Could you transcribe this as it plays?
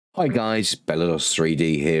Hi guys,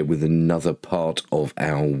 Bellados3D here with another part of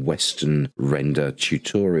our Western render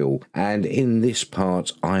tutorial, and in this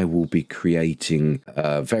part I will be creating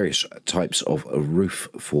various types of a roof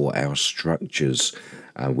for our structures.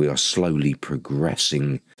 We are slowly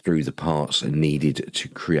progressing through the parts needed to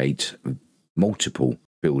create multiple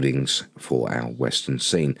buildings for our Western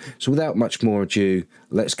scene. So without much more ado,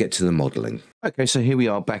 let's get to the modelling. Okay, so here we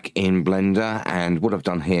are back in Blender, and what I've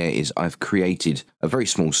done here is I've created a very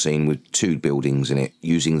small scene with two buildings in it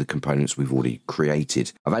using the components we've already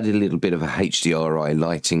created. I've added a little bit of a HDRI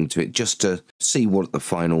lighting to it just to see what the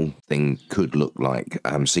final thing could look like,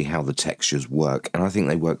 see how the textures work, and I think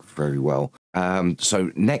they work very well.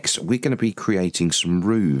 So next we're going to be creating some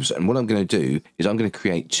roofs, and what I'm going to do is I'm going to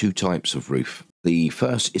create two types of roof. The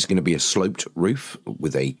first is going to be a sloped roof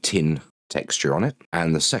with a tin texture on it,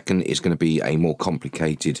 and the second is going to be a more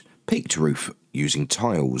complicated peaked roof using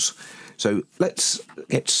tiles. So let's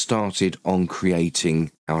get started on creating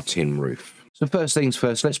our tin roof. So first things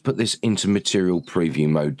first, let's put this into material preview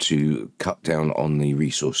mode to cut down on the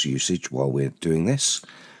resource usage while we're doing this.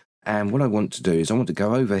 And what I want to do is I want to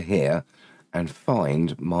go over here and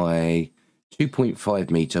find my 2.5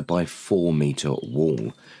 meter by 4 meter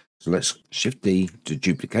wall. So let's Shift D to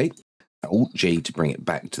duplicate, Alt G to bring it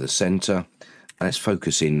back to the center, and let's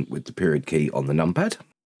focus in with the period key on the numpad.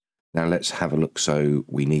 Now let's have a look. So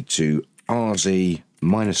we need to RZ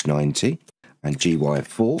 -90 and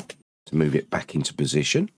GY4 to move it back into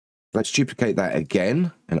position. Let's duplicate that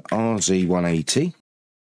again and RZ 180,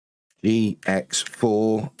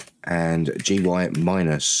 GX4 and GY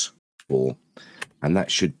 -4, and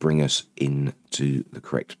that should bring us into the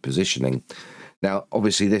correct positioning. Now,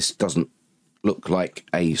 obviously, this doesn't look like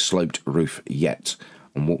a sloped roof yet.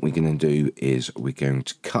 And what we're going to do is we're going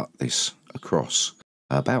to cut this across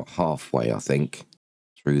about halfway, I think,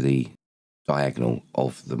 through the diagonal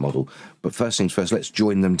of the model. But first things first, let's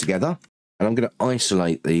join them together. And I'm going to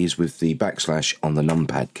isolate these with the backslash on the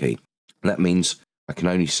numpad key. And that means I can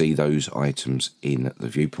only see those items in the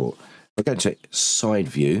viewport. If I go to side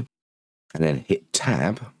view and then hit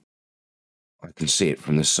tab, I can see it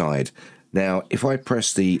from the side. Now, if I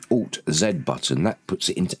press the Alt-Z button, that puts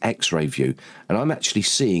it into X-ray view, and I'm actually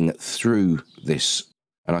seeing through this,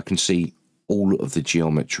 and I can see all of the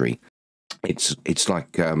geometry. It's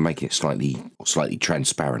like making it slightly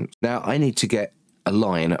transparent. Now, I need to get a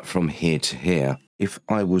line from here to here. If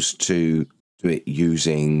I was to do it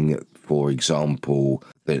using, for example,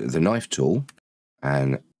 the knife tool,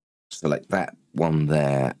 and select that one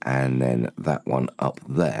there, and then that one up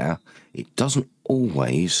there, it doesn't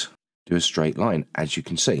always do a straight line. As you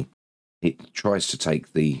can see, it tries to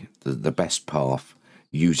take the best path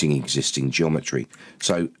using existing geometry,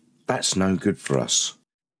 so that's no good for us.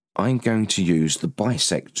 I'm going to use the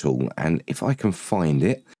bisect tool, and if I can find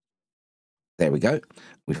it, there we go,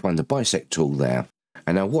 we find the bisect tool there.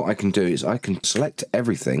 And now what I can do is I can select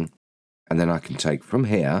everything, and then I can take from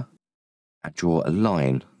here and draw a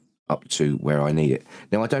line up to where I need it.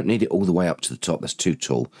 Now I don't need it all the way up to the top, that's too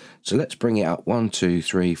tall. So let's bring it up 1, 2,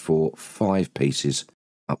 3, 4, 5 pieces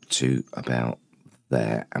up to about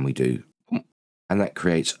there, and we do, and that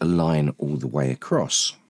creates a line all the way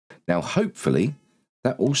across. Now hopefully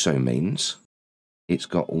that also means it's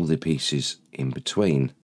got all the pieces in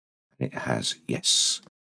between. It has, yes.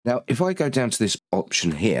 Now if I go down to this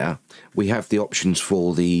option here, we have the options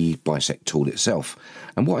for the bisect tool itself,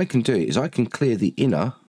 and what I can do is I can clear the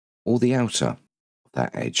inner or the outer of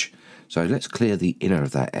that edge. So let's clear the inner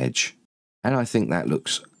of that edge, and I think that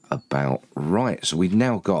looks about right. So we've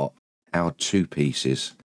now got our two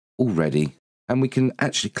pieces all ready, and we can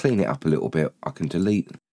actually clean it up a little bit. I can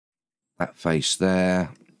delete that face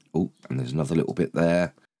there. Oh, and there's another little bit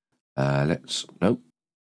there. Let's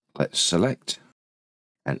select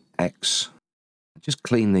and X, just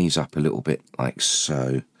clean these up a little bit like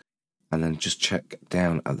so, and then just check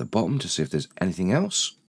down at the bottom to see if there's anything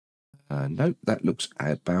else. Nope, that looks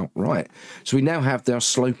about right. So we now have our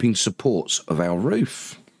sloping supports of our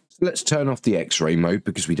roof. So let's turn off the X-ray mode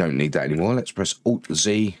because we don't need that anymore. Let's press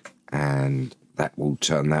Alt-Z and that will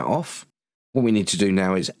turn that off. What we need to do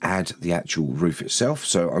now is add the actual roof itself.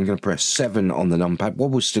 So I'm going to press 7 on the numpad while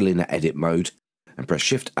we're still in edit mode, and press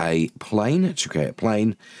Shift-A plane to create a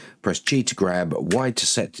plane. Press G to grab, Y to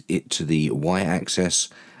set it to the Y axis,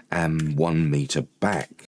 and 1 meter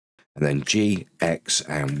back. And then G, X,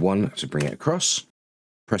 and 1 to bring it across.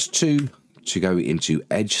 Press 2 to go into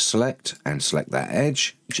edge select and select that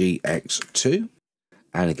edge, GX2.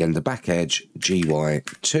 And again, the back edge,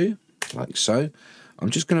 GY2, like so.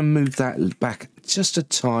 I'm just going to move that back just a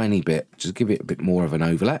tiny bit, just give it a bit more of an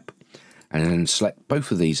overlap. And then select both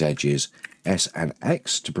of these edges S and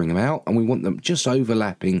X to bring them out, and we want them just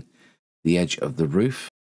overlapping the edge of the roof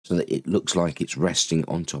so that it looks like it's resting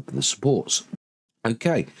on top of the supports.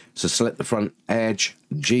 Okay, so select the front edge,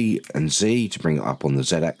 G and Z to bring it up on the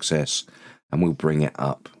Z axis, and we'll bring it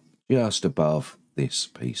up just above this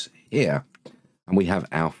piece here. And we have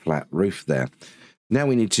our flat roof there. Now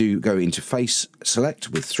we need to go into face select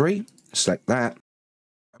with 3, select that,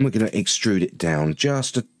 and we're going to extrude it down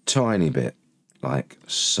just a tiny bit, like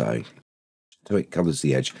so it covers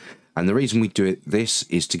the edge. And the reason we do this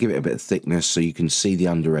is to give it a bit of thickness so you can see the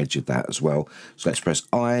under edge of that as well. So let's press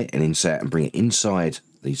I and insert and bring it inside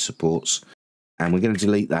these supports. And we're going to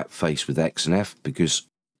delete that face with X and F because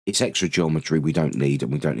it's extra geometry we don't need,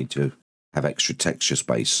 and we don't need to have extra texture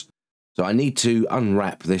space. So I need to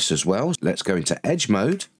unwrap this as well. Let's go into edge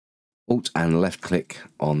mode, Alt and left click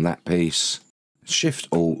on that piece, Shift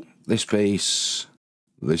Alt this piece,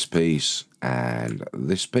 and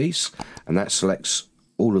this piece, and that selects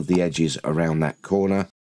all of the edges around that corner.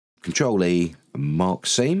 Control E, mark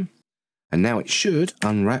seam, and now it should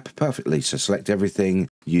unwrap perfectly. So select everything,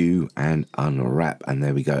 U, and unwrap, and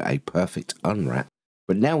there we go, a perfect unwrap.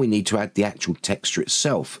 But now we need to add the actual texture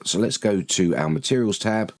itself. So let's go to our materials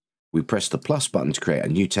tab. We press the plus button to create a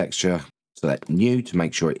new texture. Select new to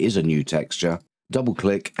make sure it is a new texture. Double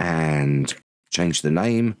click and change the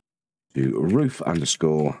name to roof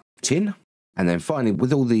underscore tin. And then finally,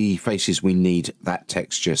 with all the faces we need that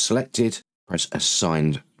texture selected, press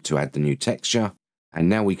assign to add the new texture. And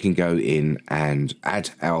now we can go in and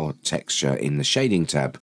add our texture in the shading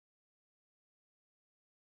tab.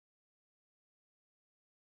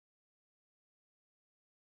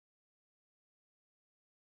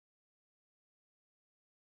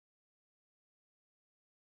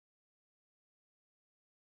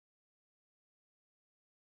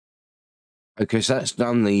 Okay, so that's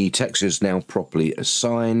done. The texture is now properly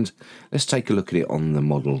assigned. Let's take a look at it on the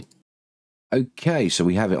model. Okay, so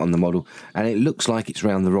we have it on the model, and it looks like it's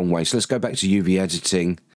round the wrong way. So let's go back to UV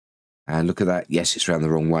editing, and look at that. Yes, it's round the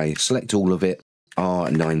wrong way. Select all of it,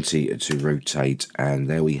 R90 to rotate, and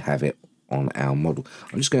there we have it on our model.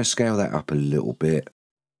 I'm just going to scale that up a little bit,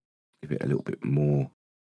 give it a little bit more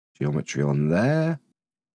geometry on there.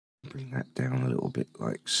 Bring that down a little bit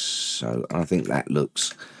like so. I think that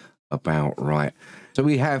looks about right. So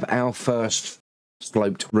we have our first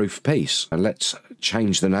sloped roof piece. Let's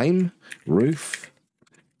change the name, roof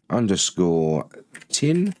underscore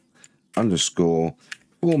tin underscore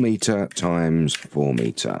 4 meter times 4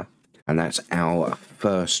 meter. And that's our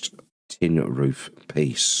first tin roof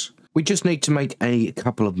piece. We just need to make a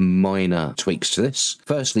couple of minor tweaks to this.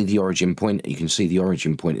 Firstly, the origin point. You can see the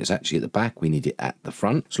origin point is actually at the back. We need it at the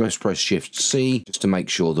front. So let's press Shift C just to make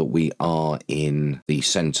sure that we are in the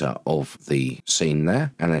center of the scene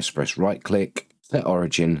there. And let's press right click, set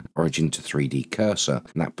origin to 3D cursor,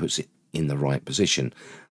 and that puts it in the right position.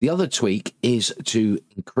 The other tweak is to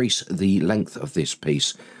increase the length of this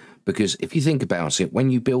piece, because if you think about it,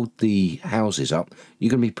 when you build the houses up, you're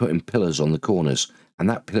going to be putting pillars on the corners, and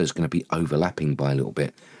that pillar is going to be overlapping by a little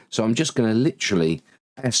bit. So I'm just going to literally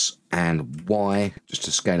S and Y just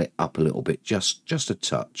to scale it up a little bit, just a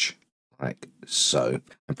touch, like so.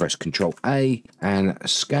 And press Control A and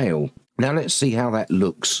scale. Now let's see how that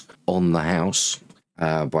looks on the house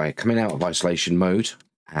by coming out of isolation mode.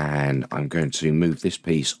 And I'm going to move this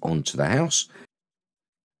piece onto the house.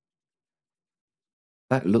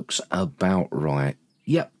 That looks about right.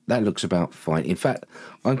 Yep, that looks about fine. In fact,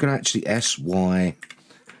 I'm going to actually SY,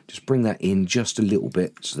 just bring that in just a little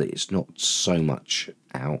bit so that it's not so much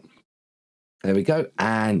out. There we go.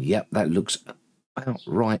 And yep, that looks about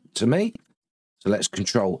right to me. So let's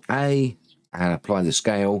Control A and apply the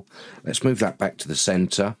scale. Let's move that back to the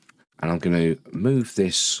center. And I'm going to move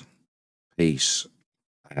this piece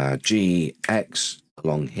GX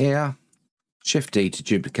along here. Shift D to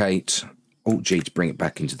duplicate. Alt G to bring it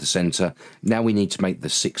back into the center. Now we need to make the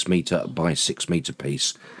 6 meter by 6 meter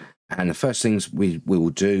piece. And the first things we will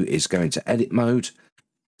do is go into edit mode,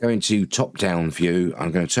 go into top down view. I'm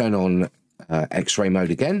going to turn on X-ray mode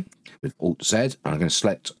again with Alt Z. I'm going to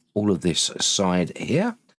select all of this side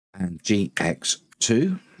here and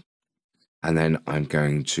GX2. And then I'm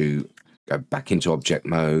going to go back into object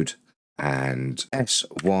mode and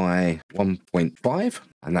SY 1.5,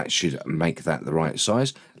 and that should make that the right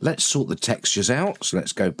size. Let's sort the textures out. So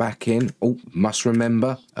let's go back in. Oh, must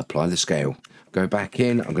remember, apply the scale. Go back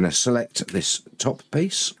in. I'm going to select this top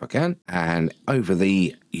piece if I can, and over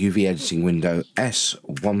the UV editing window, S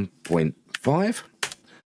 1.5.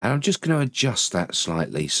 And I'm just going to adjust that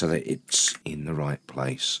slightly so that it's in the right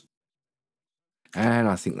place. And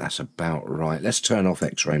I think that's about right. Let's turn off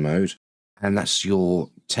X-ray mode. And that's your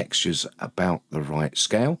textures about the right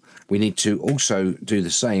scale. We need to also do the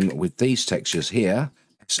same with these textures here,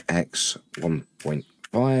 SX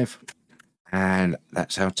 1.5, and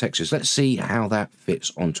that's our textures. Let's see how that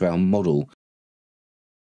fits onto our model.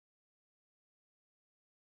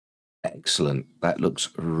 Excellent, that looks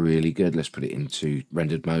really good. Let's put it into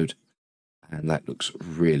rendered mode, and that looks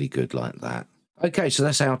really good like that. Okay, so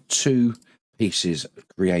that's our 2 pieces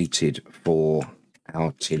created for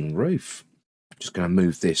our tin roof. I'm just going to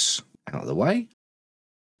move this out of the way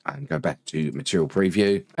and go back to material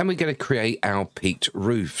preview, and we're going to create our peaked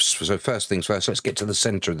roofs. So first things first, let's get to the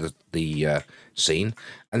center of the scene,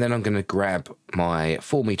 and then I'm going to grab my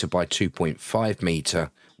 4 meter by 2.5 meter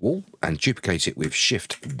wall and duplicate it with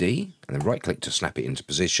Shift D, and then right click to snap it into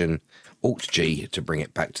position, Alt G to bring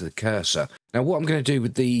it back to the cursor. Now what I'm going to do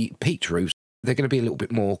with the peaked roofs, they're going to be a little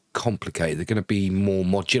bit more complicated. They're going to be more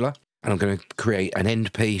modular, and I'm going to create an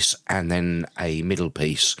end piece and then a middle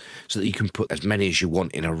piece so that you can put as many as you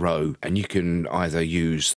want in a row, and you can either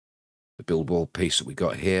use the billboard piece that we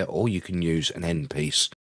got here, or you can use an end piece.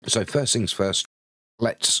 So first things first,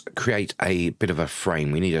 let's create a bit of a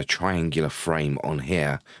frame. We need a triangular frame on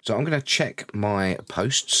here. So I'm going to check my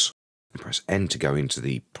posts and press N to go into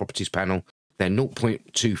the properties panel. They're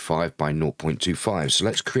 0.25 by 0.25. So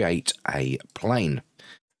let's create a plane,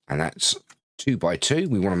 and that's 2 by 2.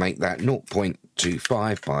 We want to make that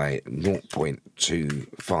 0.25 by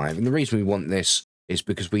 0.25. And the reason we want this is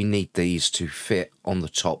because we need these to fit on the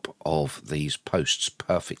top of these posts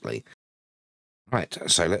perfectly. Right,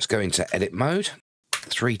 so let's go into edit mode,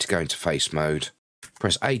 3 to go into face mode,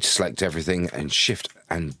 press A to select everything, and Shift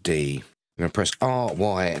and D. I'm going to press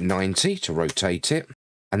RY90 to rotate it,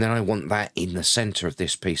 and then I want that in the center of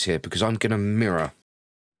this piece here because I'm going to mirror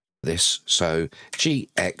this. So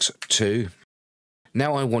GX2.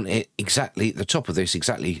 Now I want it exactly at the top of this,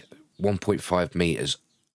 exactly 1.5 meters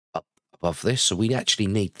up above this. So we actually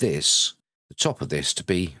need this, the top of this, to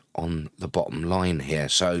be on the bottom line here.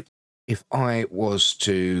 So if I was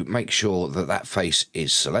to make sure that that face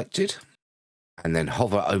is selected and then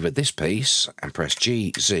hover over this piece and press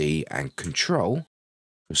G, Z and Control,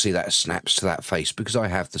 you'll see that snaps to that face because I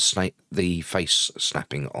have the face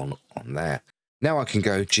snapping on there. Now I can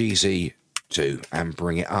go GZ2 and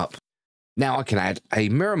bring it up. Now I can add a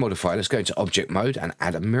mirror modifier. Let's go into object mode and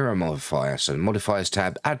add a mirror modifier. So modifiers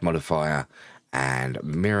tab, add modifier and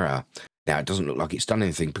mirror. Now it doesn't look like it's done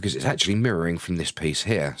anything because it's actually mirroring from this piece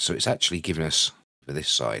here. So it's actually given us for this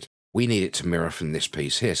side. We need it to mirror from this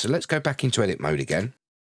piece here. So let's go back into edit mode again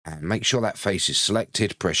and make sure that face is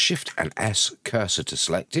selected. Press Shift and S, cursor to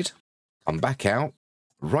selected. Come back out,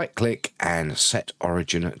 right click and set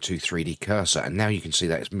origin to 3D cursor. And now you can see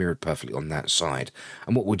that it's mirrored perfectly on that side.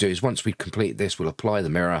 And what we'll do is once we complete this, we'll apply the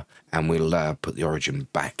mirror and we'll put the origin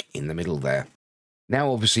back in the middle there.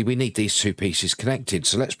 Now, obviously, we need these 2 pieces connected.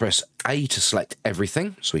 So let's press A to select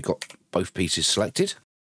everything. So we've got both pieces selected.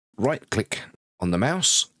 Right click on the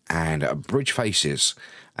mouse and bridge faces.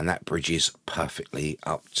 And that bridges perfectly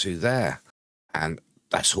up to there. And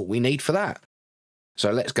that's all we need for that.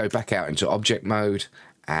 So let's go back out into object mode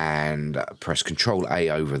and press Control A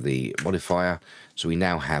over the modifier. So we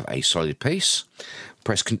now have a solid piece.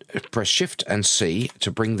 Press Shift and C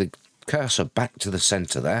to bring the cursor back to the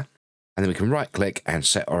center there. And then we can right click and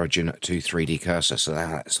set origin to 3D cursor. So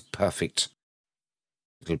that's a perfect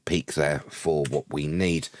little peak there for what we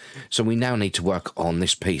need. So we now need to work on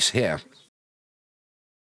this piece here.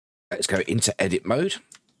 Let's go into edit mode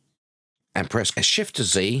and press a Shift to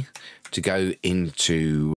Z to go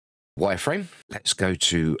into wireframe. Let's go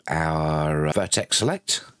to our vertex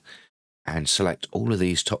select and select all of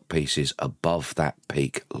these top pieces above that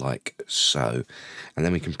peak like so. And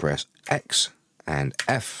then we can press X and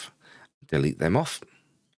F, delete them off.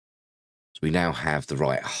 So we now have the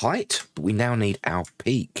right height, but we now need our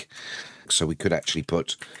peak. So we could actually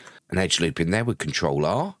put an edge loop in there with Control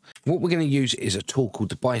R. What we're going to use is a tool called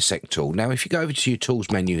the bisect tool. Now, if you go over to your tools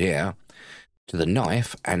menu here, to the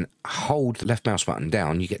knife and hold the left mouse button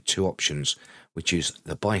down, you get 2 options, which is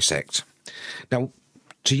the bisect. Now,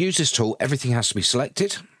 to use this tool, everything has to be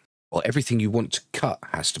selected, or everything you want to cut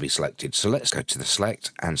has to be selected. So let's go to the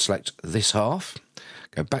select and select this half.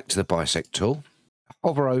 Go back to the bisect tool,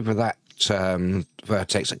 hover over that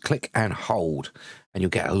vertex and click and hold, and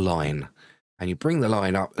you'll get a line. And you bring the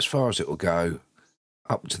line up as far as it will go,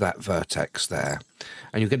 up to that vertex there,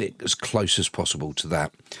 and you'll get it as close as possible to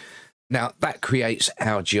that. Now that creates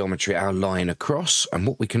our geometry, our line across, and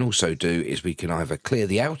what we can also do is we can either clear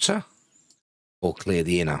the outer or clear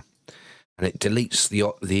the inner, and it deletes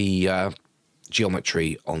the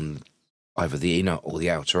geometry on either the inner or the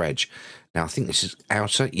outer edge. Now I think this is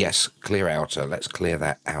outer. Yes, clear outer. Let's clear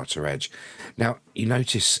that outer edge. Now you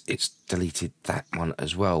notice it's deleted that one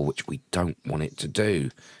as well, which we don't want it to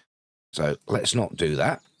do. So let's not do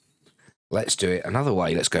that. Let's do it another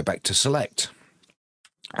way. Let's go back to select.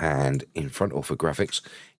 And in front orthographics,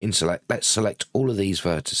 in select, let's select all of these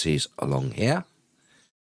vertices along here.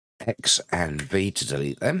 X and V to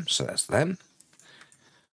delete them. So that's them.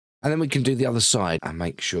 And then we can do the other side and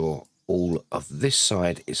make sure all of this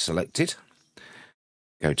side is selected.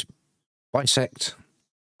 Go to bisect,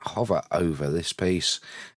 hover over this piece,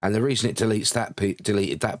 and the reason it deletes that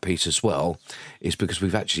deleted that piece as well is because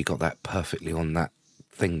we've actually got that perfectly on that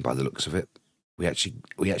thing by the looks of it. We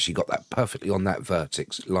actually got that perfectly on that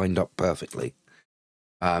vertex, lined up perfectly.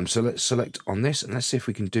 So let's select on this and let's see if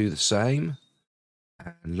we can do the same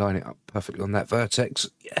and line it up perfectly on that vertex.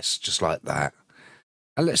 Yes, just like that.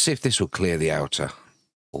 And let's see if this will clear the outer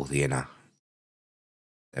or the inner.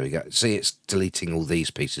 There we go. See, it's deleting all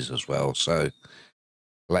these pieces as well. So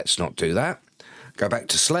let's not do that. Go back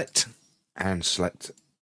to select and select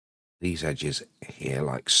these edges here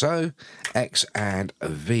like so. X and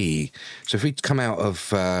V. So if we come out of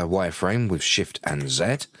wireframe with Shift and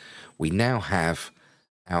Z, we now have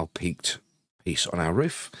our peaked piece on our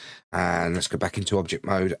roof. And let's go back into object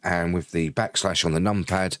mode and with the backslash on the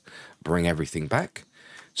numpad, bring everything back.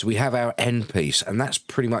 So we have our end piece and that's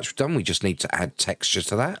pretty much done. We just need to add texture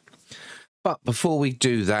to that. But before we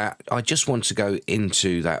do that, I just want to go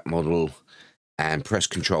into that model and press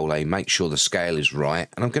Control A, make sure the scale is right.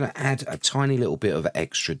 And I'm going to add a tiny little bit of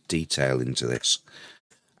extra detail into this.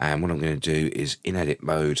 And what I'm going to do is in edit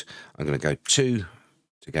mode, I'm going to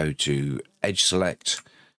go to edge select,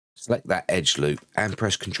 select that edge loop and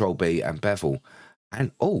press Control B and bevel.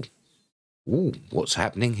 And oh, what's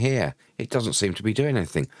happening here? It doesn't seem to be doing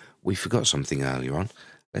anything. We forgot something earlier on.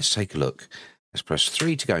 Let's take a look. Let's press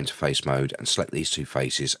 3 to go into face mode and select these two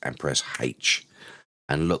faces and press H.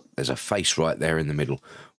 And look, there's a face right there in the middle.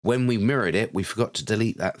 When we mirrored it, we forgot to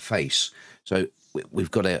delete that face. So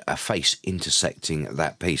we've got a face intersecting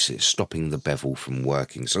that piece. It's stopping the bevel from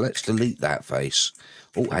working. So let's delete that face.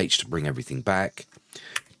 Alt H to bring everything back.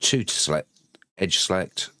 2 to select, edge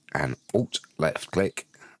select, and Alt left click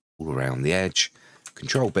all around the edge.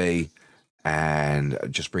 Control B and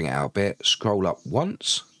just bring it out a bit. Scroll up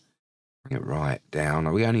once. Bring it right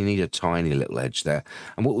down. We only need a tiny little edge there.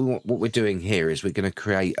 And what we're doing here is we're going to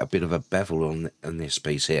create a bit of a bevel on this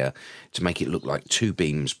piece here to make it look like two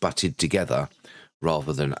beams butted together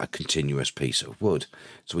rather than a continuous piece of wood.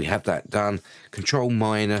 So we have that done. Control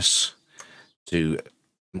minus to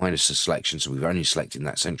minus the selection. So we've only selected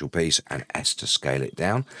that central piece and S to scale it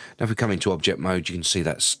down. Now if we come into object mode, you can see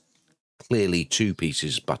that's clearly two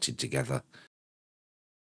pieces butted together.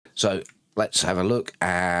 So let's have a look,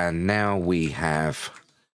 and now we have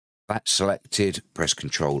that selected. Press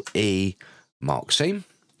Control E, mark seam,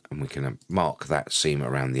 and we can mark that seam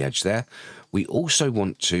around the edge there. We also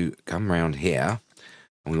want to come around here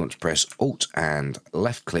and we want to press Alt and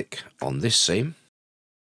left click on this seam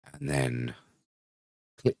and then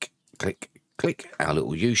click, click, click, our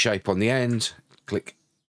little U shape on the end, click,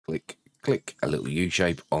 click, click, a little U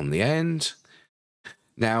shape on the end.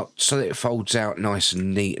 Now, so that it folds out nice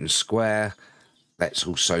and neat and square, let's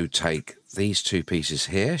also take these two pieces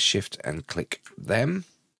here, shift and click them.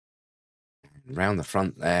 Around the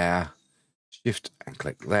front there, shift and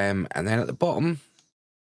click them. And then at the bottom,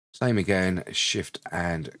 same again, shift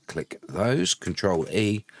and click those, Control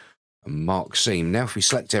E, and mark seam. Now if we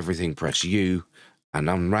select everything, press U and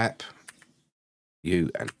unwrap,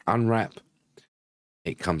 U and unwrap,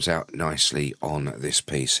 it comes out nicely on this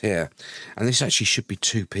piece here. And this actually should be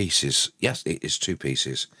two pieces. Yes, it is two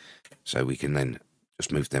pieces. So we can then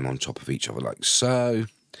just move them on top of each other like so.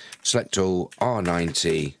 Select all,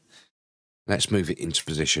 R90. Let's move it into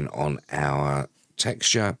position on our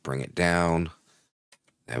texture. Bring it down.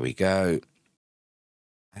 There we go.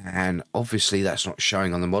 And obviously that's not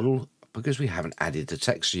showing on the model because we haven't added the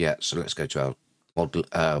texture yet. So let's go to our model,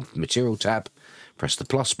 material tab. Press the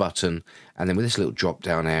plus button, and then with this little drop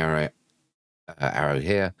down arrow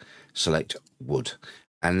here, select wood.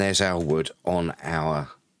 And there's our wood on our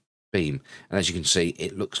beam. And as you can see,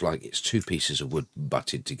 it looks like it's two pieces of wood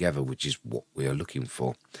butted together, which is what we are looking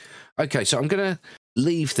for. Okay, so I'm going to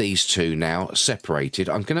leave these two now separated.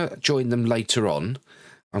 I'm going to join them later on.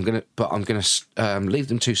 I'm going to leave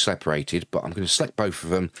them two separated, but I'm going to select both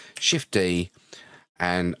of them, Shift D,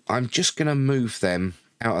 and I'm just going to move them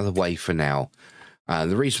out of the way for now.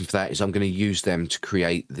 The reason for that is I'm going to use them to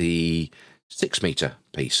create the 6 meter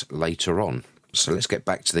piece later on. So let's get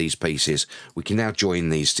back to these pieces. We can now join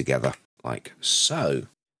these together like so.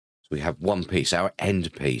 So we have one piece, our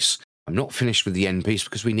end piece. I'm not finished with the end piece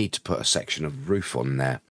because we need to put a section of roof on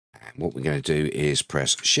there. And what we're going to do is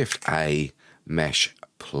press Shift A, Mesh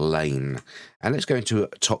Plane. And let's go into a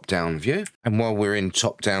top-down view. And while we're in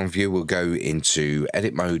top-down view, we'll go into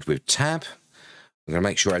edit mode with Tab. I'm going to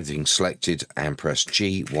make sure everything's selected and press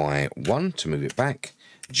GY1 to move it back,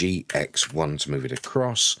 GX1 to move it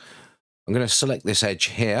across. I'm going to select this edge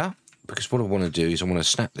here because what I want to do is I want to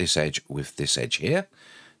snap this edge with this edge here.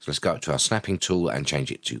 So let's go up to our snapping tool and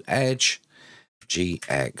change it to edge,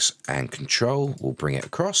 GX and Control will bring it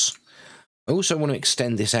across. I also want to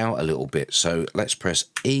extend this out a little bit. So let's press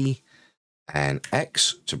E and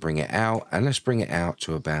X to bring it out. And let's bring it out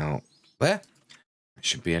to about there. That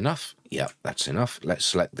should be enough. Yep, that's enough. Let's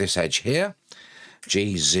select this edge here,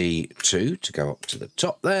 GZ2 to go up to the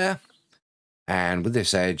top there. And with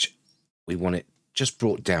this edge, we want it just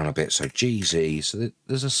brought down a bit, so GZ, so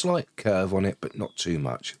there's a slight curve on it, but not too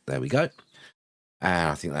much. There we go. And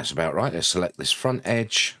I think that's about right. Let's select this front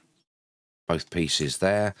edge, both pieces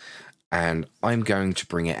there, and I'm going to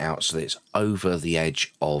bring it out so that it's over the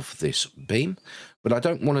edge of this beam, but I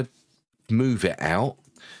don't want to move it out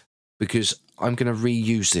because I'm going to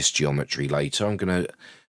reuse this geometry later. I'm going to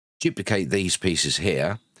duplicate these pieces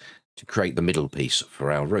here to create the middle piece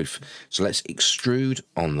for our roof. So let's extrude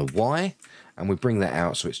on the Y, and we bring that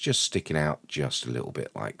out so it's just sticking out just a little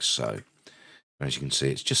bit like so. As you can see,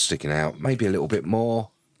 it's just sticking out, maybe a little bit more,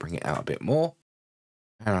 bring it out a bit more.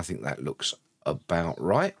 And I think that looks about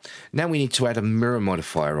right. Now we need to add a mirror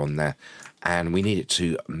modifier on there, and we need it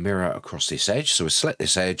to mirror across this edge. So we'll select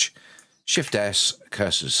this edge, Shift S,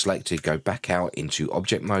 cursor selected, go back out into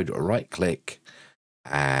object mode, right click,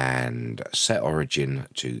 and set origin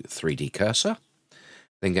to 3D cursor.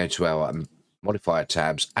 Then go to our modifier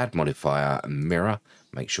tabs, add modifier, mirror,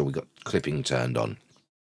 make sure we got clipping turned on.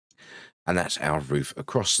 And that's our roof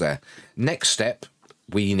across there. Next step,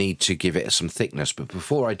 we need to give it some thickness, but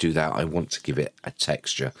before I do that, I want to give it a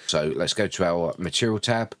texture. So let's go to our material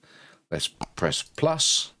tab, let's press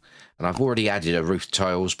plus, and I've already added a roof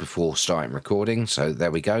tiles before starting recording, so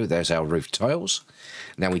there we go, there's our roof tiles.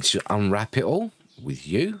 Now we need to unwrap it all with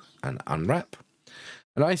U and unwrap.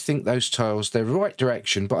 And I think those tiles, they're the right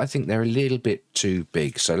direction, but I think they're a little bit too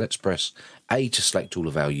big. So let's press A to select all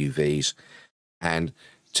of our UVs. And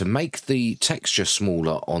to make the texture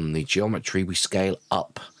smaller on the geometry, we scale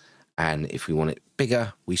up. And if we want it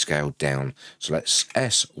bigger, we scale down. So let's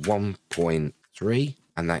S 1.3,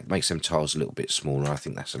 and that makes them tiles a little bit smaller. I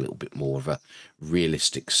think that's a little bit more of a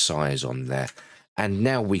realistic size on there. And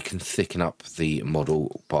now we can thicken up the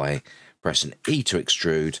model by pressing E to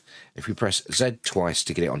extrude. If we press Z twice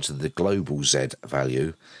to get it onto the global Z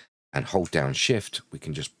value and hold down Shift, we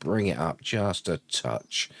can just bring it up just a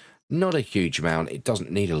touch. Not a huge amount. It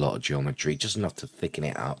doesn't need a lot of geometry, just enough to thicken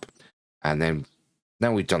it up. And then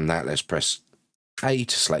now we've done that, let's press A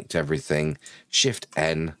to select everything, Shift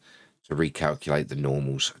N to recalculate the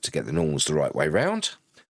normals, to get the normals the right way round.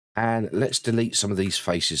 And let's delete some of these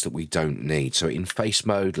faces that we don't need. So in face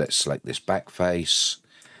mode, let's select this back face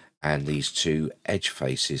and these two edge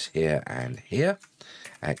faces here and here.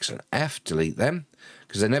 X and F, delete them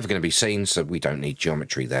because they're never going to be seen, so we don't need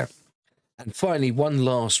geometry there. And finally, one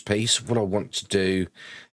last piece. What I want to do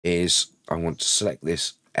is I want to select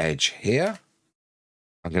this edge here.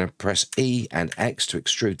 I'm going to press E and X to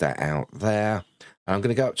extrude that out there. And I'm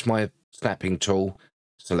going to go up to my snapping tool,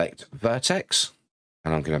 select vertex,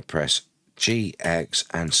 and I'm going to press GX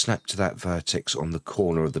and snap to that vertex on the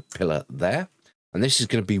corner of the pillar there. And this is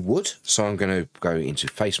going to be wood, so I'm going to go into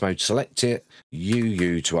face mode, select it,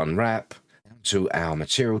 UU to unwrap, to our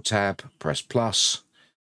material tab, press plus,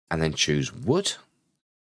 and then choose wood,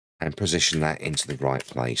 and position that into the right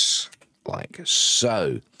place, like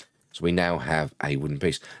so. So we now have a wooden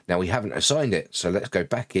piece. Now we haven't assigned it, so let's go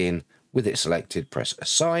back in with it selected, press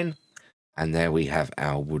assign, and there we have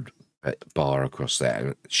our wood bar across there, and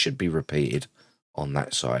it should be repeated on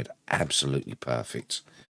that side. Absolutely perfect.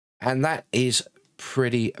 And that is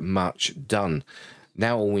pretty much done.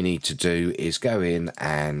 Now all we need to do is go in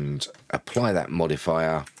and apply that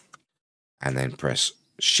modifier, and then press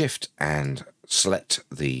Shift and select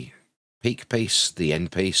the peak piece, the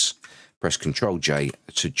end piece, press Ctrl J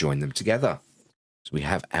to join them together. So we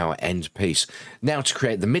have our end piece. Now to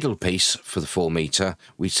create the middle piece for the 4 meter,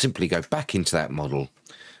 we simply go back into that model.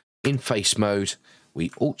 In face mode,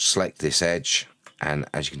 we alt select this edge, and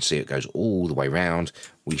as you can see, it goes all the way around.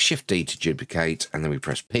 We Shift D to duplicate, and then we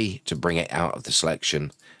press P to bring it out of the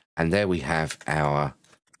selection. And there we have our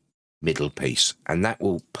middle piece, and that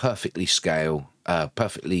will perfectly scale,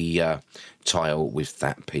 tile with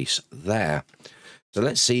that piece there. So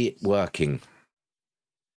let's see it working.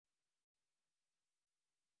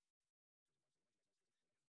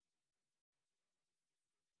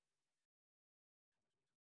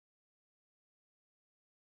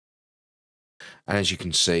 And as you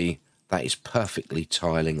can see, that is perfectly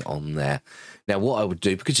tiling on there. Now what I would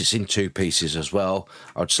do, because it's in 2 pieces as well,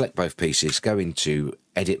 I would select both pieces, go into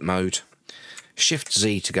edit mode, Shift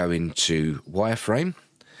Z to go into wireframe,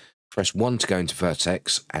 press 1 to go into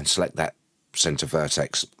vertex and select that center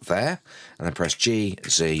vertex there, and then press G,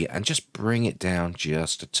 Z and just bring it down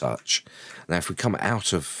just a touch. Now if we come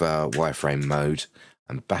out of wireframe mode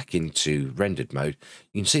and back into rendered mode,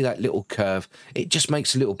 you can see that little curve. It just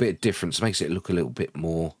makes a little bit of difference, makes it look a little bit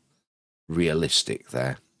more realistic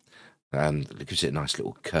there. It gives it a nice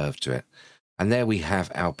little curve to it. And there we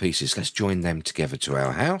have our pieces. Let's join them together to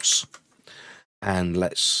our house. And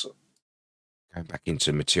let's go back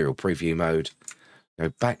into material preview mode, go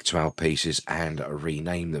back to our pieces and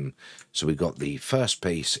rename them. So we've got the first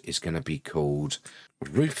piece is going to be called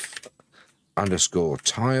roof underscore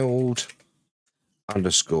tiled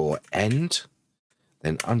underscore end,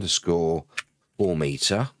 then underscore 4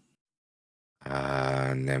 meter.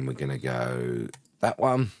 And then we're going to go that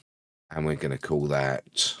one. And we're going to call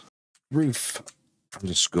that roof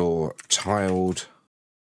underscore tiled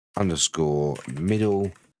underscore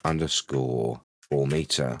middle underscore 4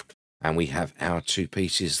 meter. And we have our 2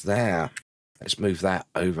 pieces there. Let's move that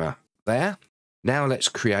over there. Now let's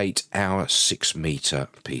create our 6 meter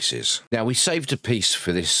pieces. Now we saved a piece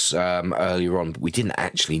for this earlier on, but we didn't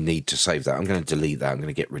actually need to save that. I'm going to delete that. I'm going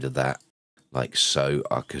to get rid of that like so,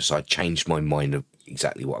 because I changed my mind of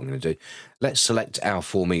exactly what I'm going to do. Let's select our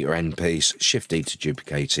 4 meter end piece, Shift D to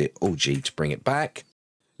duplicate it, Alt G to bring it back.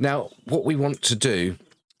 Now what we want to do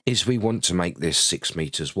is we want to make this 6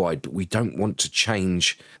 meters wide, but we don't want to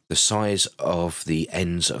change the size of the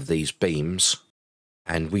ends of these beams,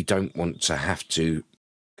 and we don't want to have to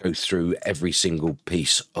go through every single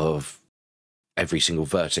piece of every single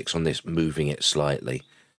vertex on this, moving it slightly.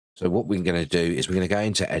 So what we're going to do is we're going to go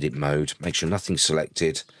into edit mode, make sure nothing's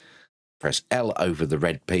selected, press L over the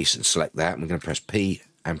red piece and select that, and we're going to press P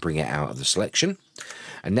and bring it out of the selection.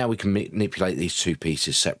 And now we can manipulate these 2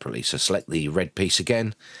 pieces separately. So select the red piece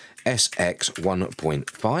again, SX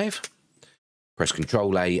 1.5, press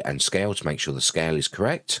Ctrl A and scale to make sure the scale is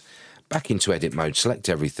correct. Back into edit mode, select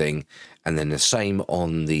everything, and then the same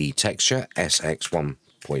on the texture, SX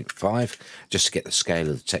 1.5, just to get the scale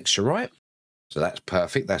of the texture right. So that's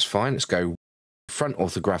perfect, that's fine. Let's go front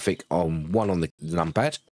orthographic on 1 on the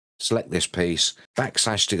numpad. Select this piece,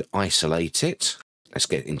 backslash to isolate it. Let's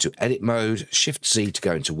get into edit mode, Shift Z to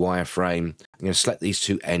go into wireframe. I'm going to select these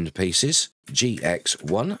 2 end pieces,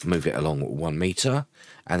 GX1, move it along 1 meter,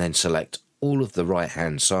 and then select all of the right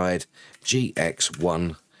hand side,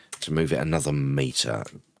 GX1 to move it another meter.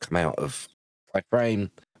 Come out of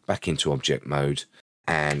wireframe, back into object mode,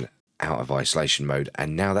 and out of isolation mode.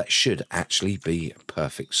 And now that should actually be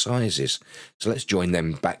perfect sizes. So let's join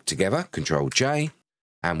them back together, Ctrl J.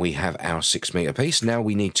 And we have our 6 meter piece. Now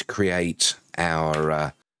we need to create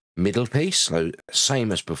our middle piece. So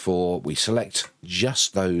same as before, we select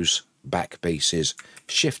just those back pieces,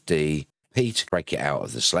 Shift D, P to break it out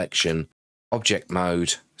of the selection, object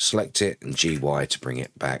mode, select it, and GY to bring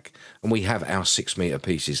it back. And we have our 6 meter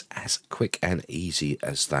pieces, as quick and easy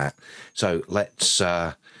as that. So let's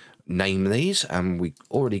name these, and we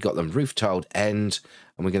already got them roof tiled end,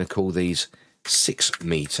 and we're going to call these 6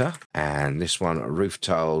 meter, and this one roof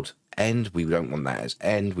tiled end. We don't want that as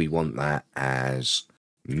end, we want that as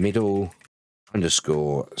middle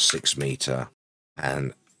underscore 6 meter,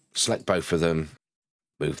 and select both of them,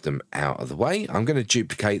 move them out of the way. I'm going to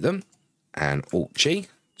duplicate them and Alt G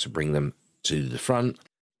to bring them to the front.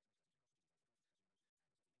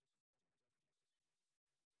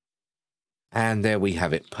 And there we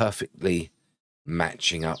have it, perfectly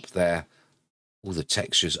matching up there. All the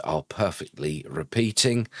textures are perfectly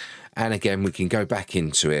repeating. And again, we can go back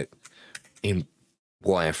into it in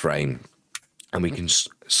wireframe, and we can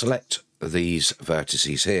select these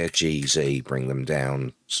vertices here, G, Z, bring them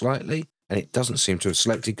down slightly. And it doesn't seem to have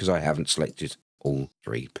selected because I haven't selected all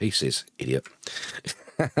 3 pieces, idiot.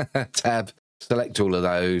 Tab, select all of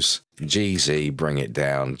those, G, Z, bring it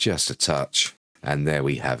down just a touch. And there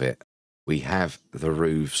we have it. We have the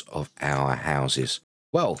roofs of our houses.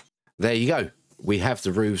 Well, there you go. We have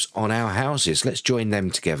the roofs on our houses. Let's join them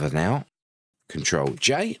together now. Ctrl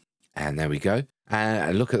J, and there we go.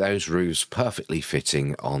 And look at those roofs perfectly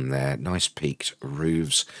fitting on there. Nice peaked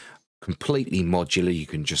roofs, completely modular. You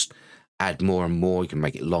can just add more and more. You can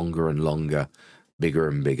make it longer and longer, bigger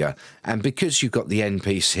and bigger. And because you've got the end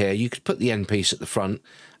piece here, you could put the end piece at the front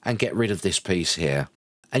and get rid of this piece here.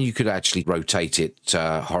 And you could actually rotate it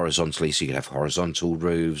horizontally, so you could have horizontal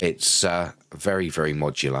roofs. It's very, very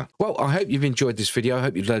modular. Well, I hope you've enjoyed this video. I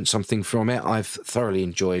hope you've learned something from it. I've thoroughly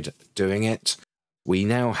enjoyed doing it. we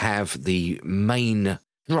now have the main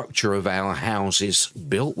structure of our houses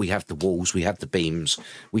built. We have the walls, we have the beams,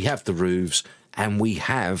 we have the roofs, and we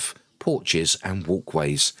have porches and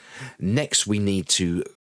walkways. Next, we need to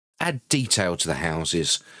add detail to the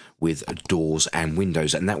houses with doors and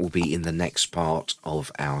windows, and that will be in the next part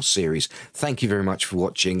of our series. Thank you very much for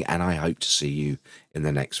watching, and I hope to see you in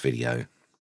the next video.